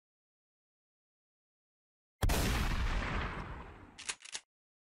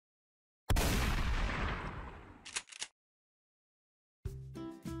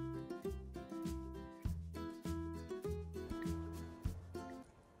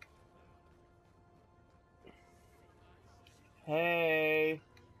Hey.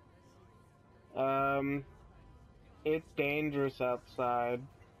 It's dangerous outside.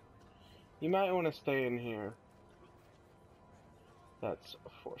 You might want to stay in here. That's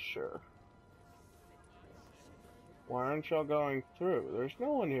for sure. Why aren't y'all going through? There's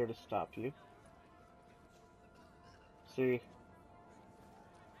no one here to stop you. See?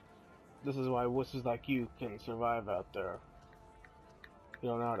 This is why wusses like you can survive out there. You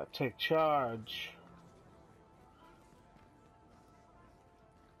don't know how to take charge.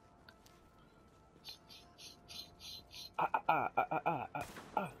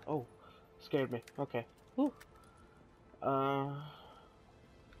 Oh, scared me. Okay. Whew.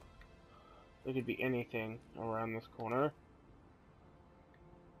 There could be anything around this corner.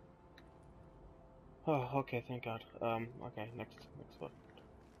 Oh, okay, thank God. Okay, next one.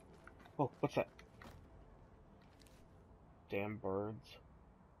 Oh, what's that? Damn birds.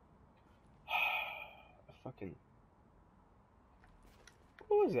 Fucking...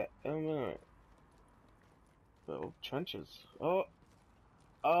 What was that? Oh, trenches. Oh.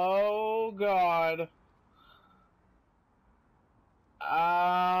 Oh, God.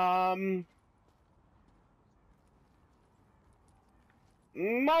 My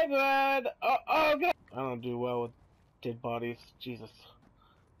bad. Oh, God. I don't do well with dead bodies. Jesus.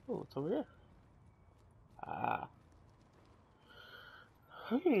 Oh, what's over here? Ah.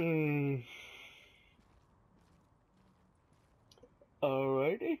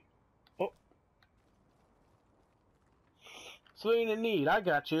 Alrighty. Oh. Swing and need. I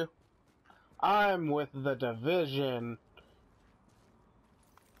got you. I'm with the division.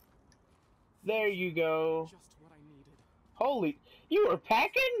 There you go. Just what I needed. Holy, you were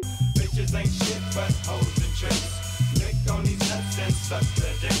packing? Bitches ain't shit but hoes and tricks. Lick on these nuts and suck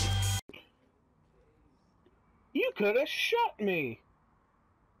the dick. You could have shot me.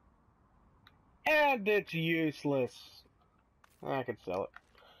 And it's useless. I could sell it.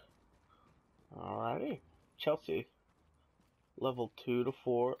 Alrighty. Chelsea. Level 2 to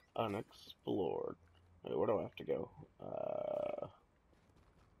 4 unexplored. Wait, where do I have to go?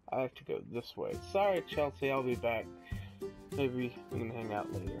 I have to go this way. Sorry, Chelsea, I'll be back. Maybe we can hang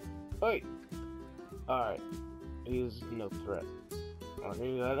out later. Wait! Alright. He is no threat.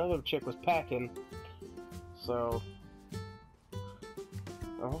 Okay, that other chick was packing. So...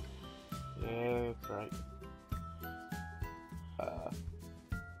 Oh. Yeah, that's right.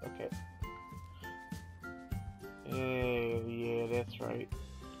 Okay. Yeah, that's right.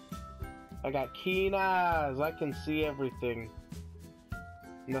 I got keen eyes. I can see everything.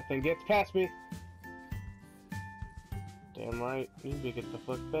 Nothing gets past me. Damn right. You need to get the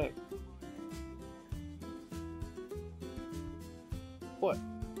fuck back. What?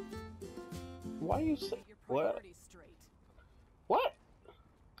 Why you say what? What?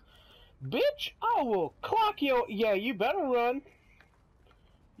 Bitch, I will clock you. Yeah, you better run.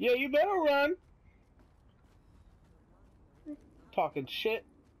 Yeah, you better run. Talking shit.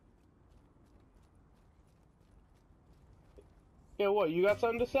 Yeah, what? You got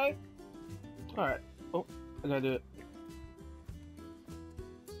something to say? Alright. Oh, I gotta do it.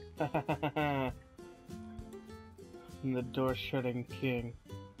 I'm the door shutting king.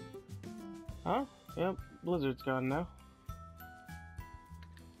 Huh? Yep, Blizzard's gone now.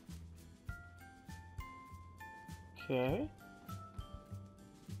 Okay.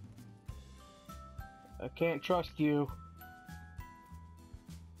 I can't trust you.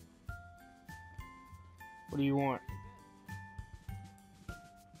 What do you want?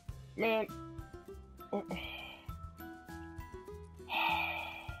 Man. Oh.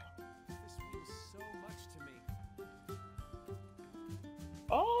 This means so much to me.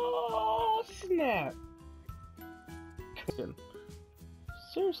 Oh, snap.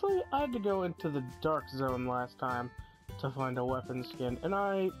 Seriously? I had to go into the dark zone last time to find a weapon skin, and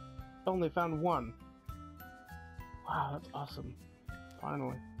I only found one. Wow, that's awesome.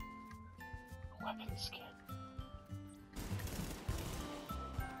 Finally. A weapon skin.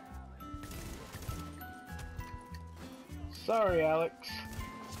 Sorry, Alex.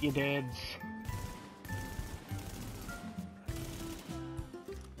 You deads.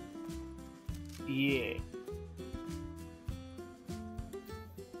 Yeah.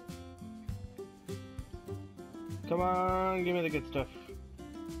 Come on, give me the good stuff.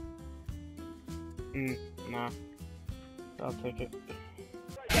 Nah. I'll take it.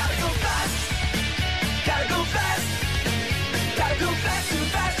 Gotta go fast. Gotta go fast. Gotta go fast, too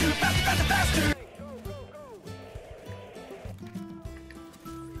fast, too fast, faster, faster.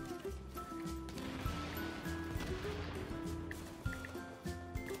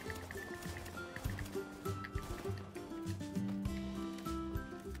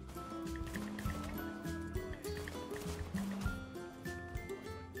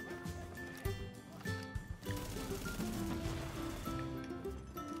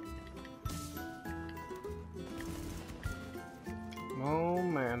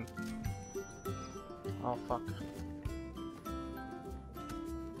 man. Oh fuck.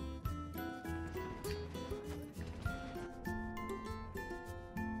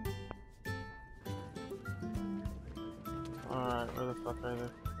 Alright, where the fuck are they?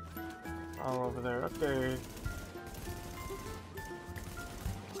 All over there, okay.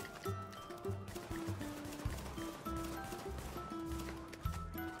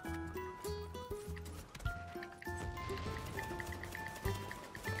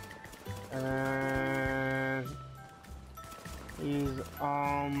 And he's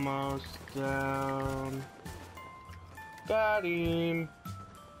almost down. Got him.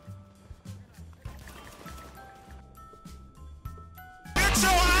 Get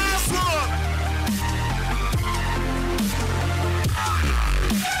your ass up!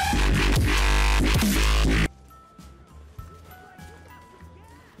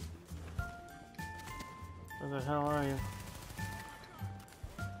 Where the hell are you?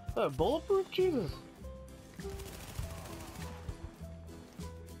 Oh, bulletproof? Jesus.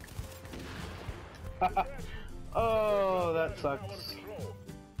 Oh, that sucks.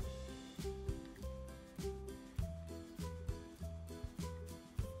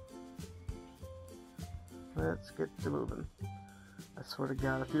 Let's get to moving. I swear to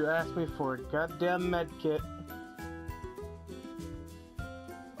God, if you ask me for a goddamn medkit.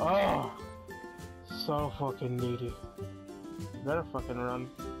 Oh, so fucking needy. Better fucking run.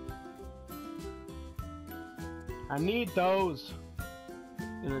 I need those.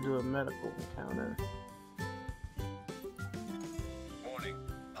 I'm gonna do a medical encounter. Warning.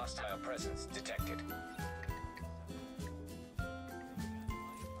 Hostile presence detected.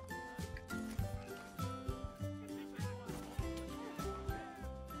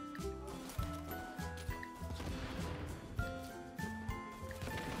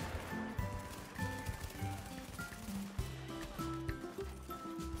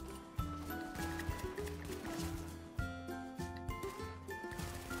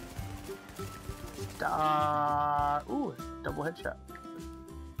 Ooh, double headshot.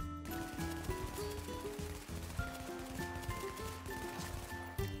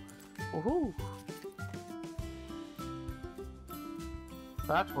 Woohoo!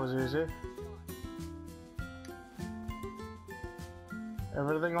 That was easy.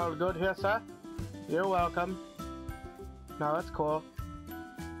 Everything all good here, sir? You're welcome. No, that's cool.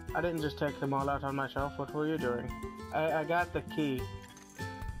 I didn't just take them all out on my shelf. What were you doing? I got the key.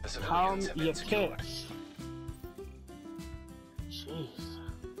 The Calm civilians have your been secured. tits. Jeez.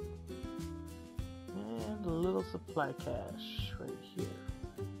 And a little supply cache right here.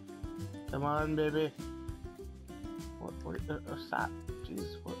 Come on, baby. What, stop.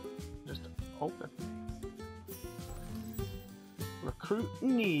 Jeez, what? Just open. Recruit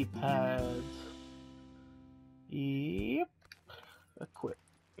knee pads. Yep. Equip.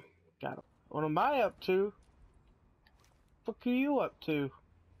 Got him. What am I up to? What are you up to?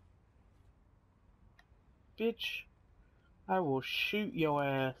 Bitch, I will shoot your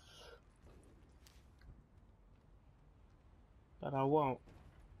ass. But I won't.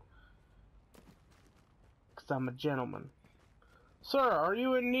 'Cause I'm a gentleman. Sir, are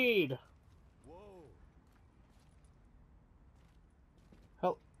you in need? Whoa.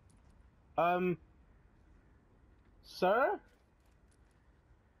 Help. Sir?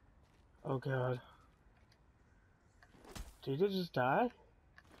 Oh god. Did he just die?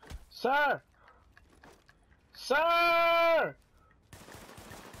 Sir! Sir!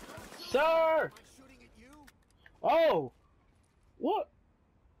 Sir! Am I shooting at you? Oh! What?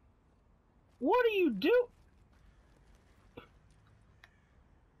 What do you do?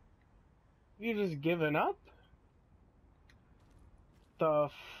 You just giving up? The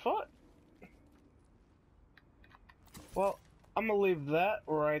fuck? Well, I'm gonna leave that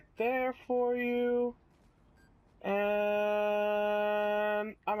right there for you. And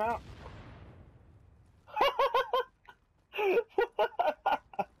I'm out.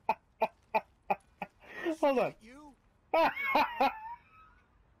 Hold on. You?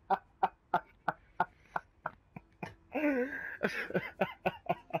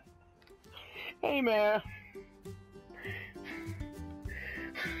 Hey, man.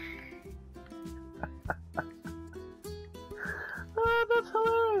 Oh, that's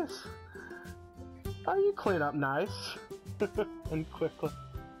hilarious. Oh, you clean up nice. And quickly.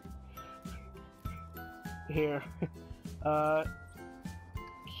 Here.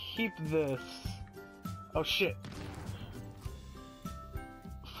 Keep this. Oh, shit.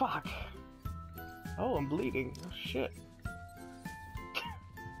 Fuck. Oh, I'm bleeding. Oh, shit.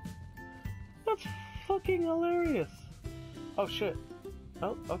 That's fucking hilarious. Oh, shit.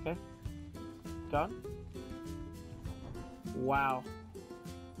 Oh, okay. Gone? Wow.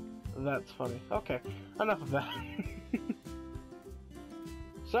 That's funny. Okay, enough of that.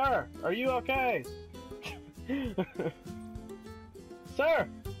 Sir, are you okay? Sir!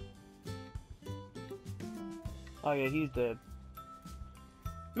 Oh yeah, he's dead.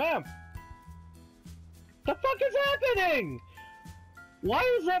 Ma'am! The fuck is happening? Why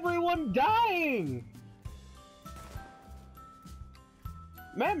is everyone dying?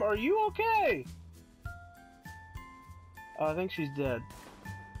 Ma'am, are you okay? Oh, I think she's dead.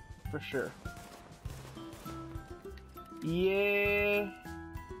 For sure. Yeah.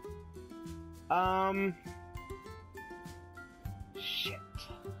 Shit.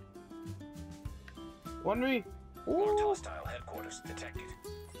 1v. Marked Ooh. hostile headquarters detected.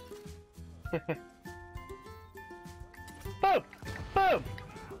 Boom! Boom!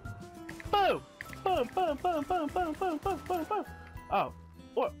 Boom! Boom! Boom! Boom! Boom! Boom! Boom! Boom! Boom! Boom! Oh,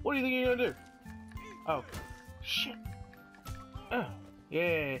 what? What do you think you're gonna do? Oh, shit! Oh,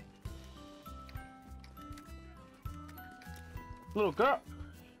 yeah. Little girl,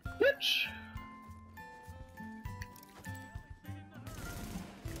 bitch!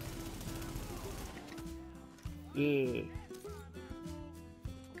 Yeah.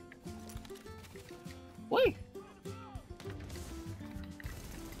 Wait.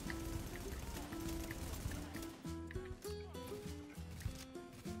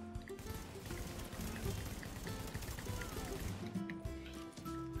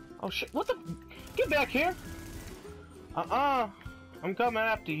 Oh shit, what the? Get back here! I'm coming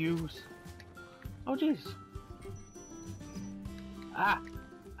after you. Oh jeez. Ah!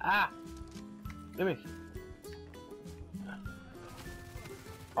 Give me.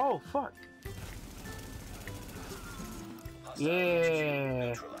 Oh fuck. Hostile Yeah.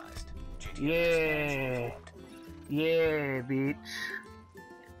 neutralized. GTO Yeah. informed. Yeah, bitch.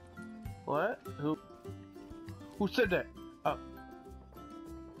 What? Who said that? Oh.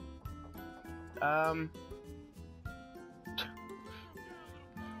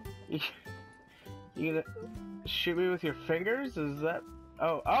 You gonna shoot me with your fingers? Is that?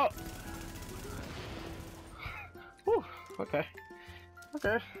 Oh, oh! Whew, okay.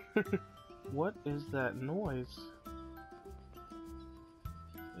 Okay. What is that noise?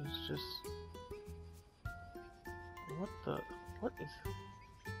 It's just... What the... What is...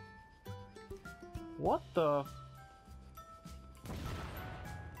 What the...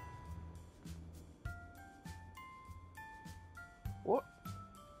 What?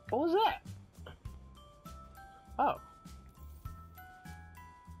 What was that? Oh.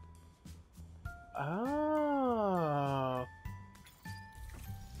 Oh.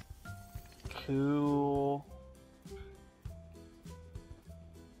 Cool.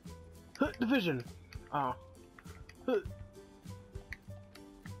 Division. Oh. Let's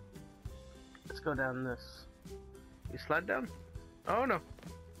go down this. You slide down? Oh no.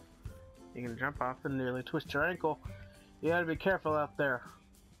 You can jump off and nearly twist your ankle. You gotta be careful out there.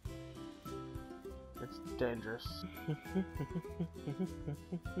 It's dangerous.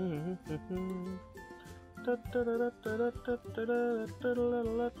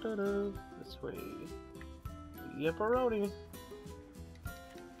 This way. Yipperoni.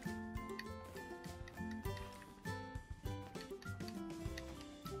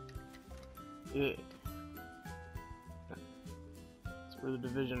 Yeah. That's where the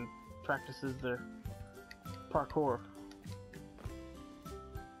division practices their parkour.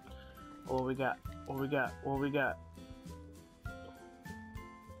 What we got? What we got? What we got?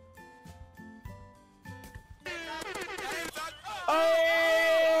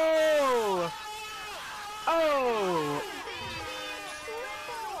 Oh! Oh!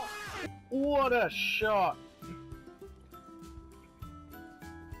 What a shot!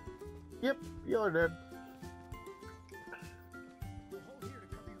 Yep, you're dead. We'll hold here to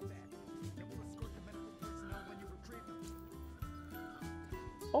cover your back. Then we'll escort the medical personnel when you retrieve them.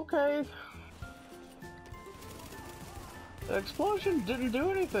 Okay. The explosion didn't do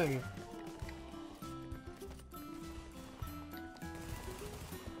anything.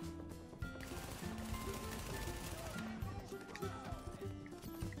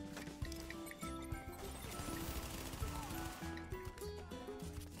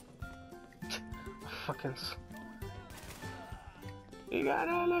 Fucking. You got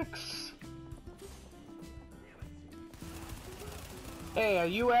Alex. Hey, are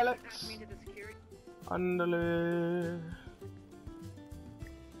you Alex? Andale.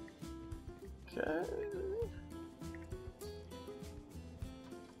 Okay.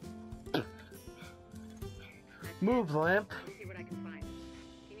 Move, lamp. Let me see what I can find.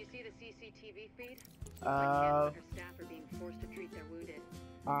 Can you see the CCTV feed? Looks like Hannah and her staff are being forced to treat their wounded.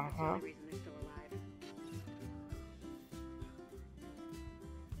 That's the only reason they're still alive.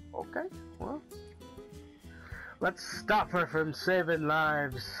 Okay, well. Let's stop her from saving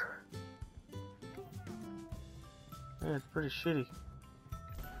lives. Yeah, it's pretty shitty.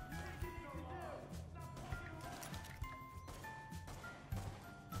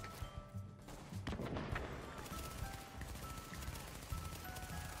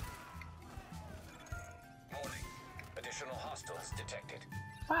 Warning. Additional hostiles detected.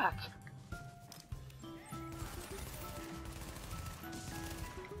 Fuck!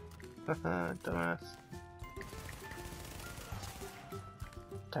 Haha, dumbass.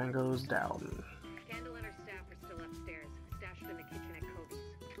 Tango's down. Candle and her staff are still upstairs, stashed in the kitchen at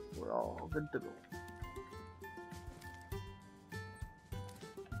Kobe's. We're all good to go.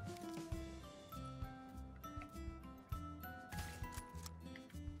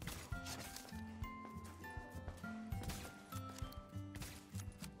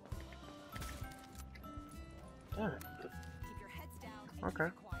 Damn it. Keep your heads down and Okay.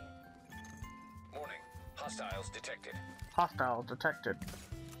 keep it quiet. Warning. Hostiles detected. Hostile detected.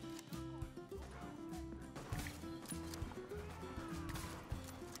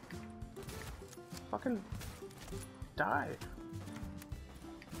 Fucking die.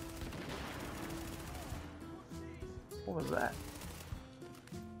 What was that?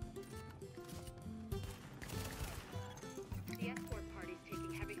 The escort party's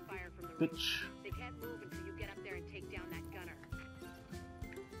taking heavy fire from the roof. Bitch. They can't move until you get up there and take down that gunner.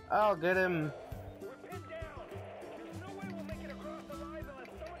 I'll get him. We're pinned down. There's no way we'll make it across the lines unless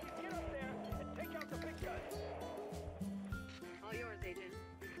someone can get up there and take out the big gun. All yours, Agent.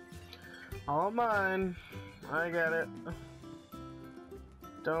 All mine. I got it.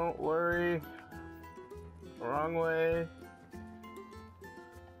 Don't worry. Wrong way.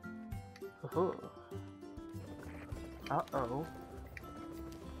 Uh-oh.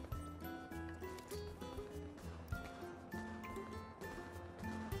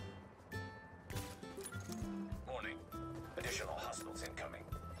 Warning. Additional hostiles incoming.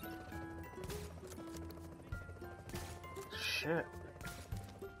 Shit.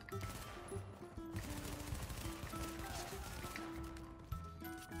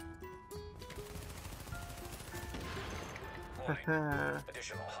 Warning.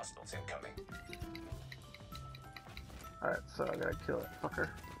 Additional hostiles incoming. Alright, so I gotta kill that fucker.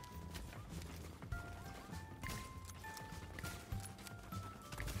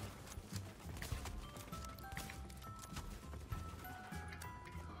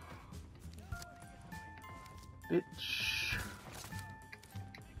 Bitch.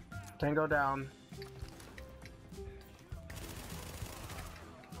 Tango down.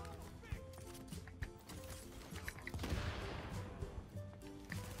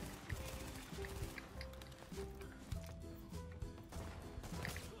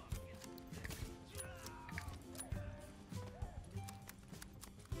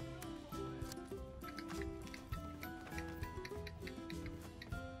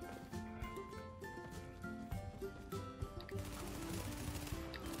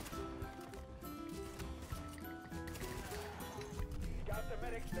 Got the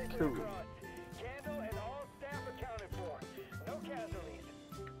medic safely Cool. across. Candle and all staff accounted for. No casualties.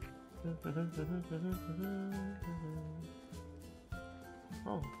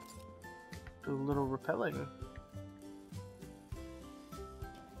 Oh. Do a little repelling.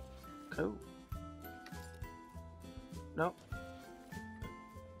 Cool. Nope.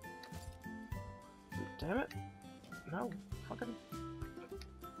 Damn it. No. Fucking.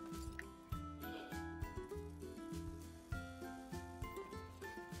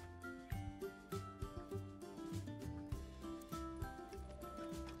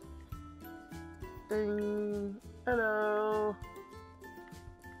 Ding. Hello.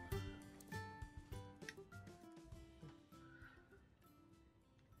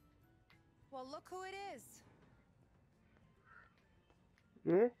 Well, look who it is.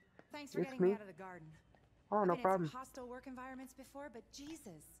 Yeah? Thanks for It's getting me. me out of the garden. Oh, no I've been in problem. some hostile work environments before, but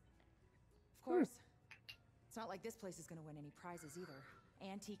Jesus. Of course. It's not like this place is going to win any prizes either.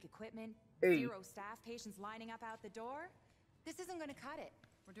 Antique equipment, Hey. 0 staff, patients lining up out the door. This isn't going to cut it.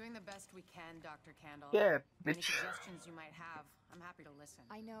 We're doing the best we can, Dr. Candle. Yeah, Any bitch. suggestions you might have, I'm happy to listen.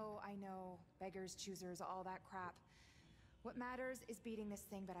 I know. Beggars, choosers, all that crap. What matters is beating this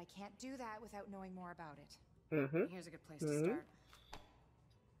thing, but I can't do that without knowing more about it. Mm-hmm. Here's a good place to start.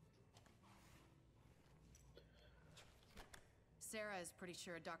 Sarah is pretty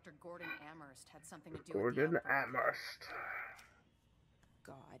sure Dr. Gordon Amherst had something to do Gordon with the outbreak. Amherst.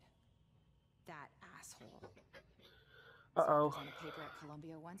 God. That asshole. Uh-oh. Saw it on a paper at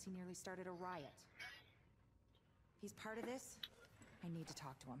Columbia once. He nearly started a riot. He's part of this. I need to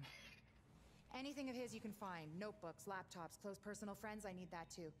talk to him. Anything of his you can find. Notebooks, laptops, close personal friends, I need that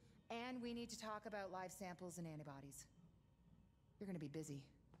too. And we need to talk about live samples and antibodies. You're gonna be busy.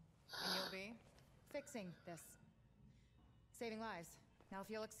 And you'll be? Fixing this. Saving lives. Now if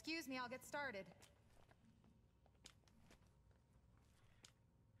you'll excuse me, I'll get started.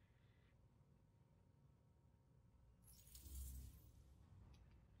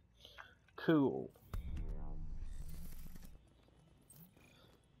 Cool.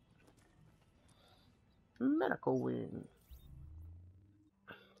 Medical wing.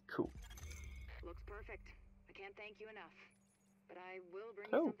 Cool. Looks perfect. I can't thank you enough. But I will bring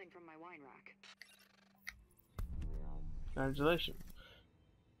Oh. you something from my wine rack. Congratulations.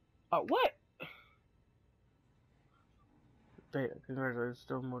 Oh, what? Beta. Congratulations.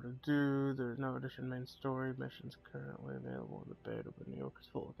 Still more to do. There's no addition main story. Missions currently available in the beta, but New York is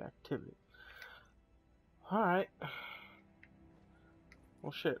full of activity. Alright.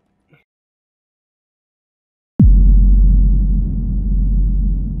 Well, shit.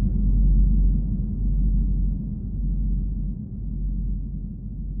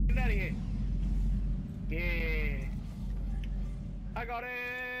 Get out of here. Yeah. I got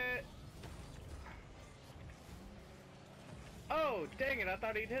it. Oh, dang it. I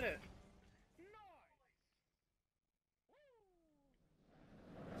thought he'd hit it.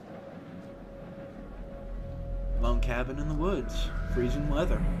 Lone cabin in the woods, freezing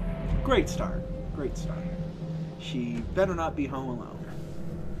weather. Great start, great start. She better not be home alone.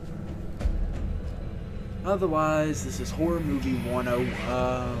 Otherwise, this is horror movie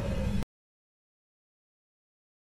 101.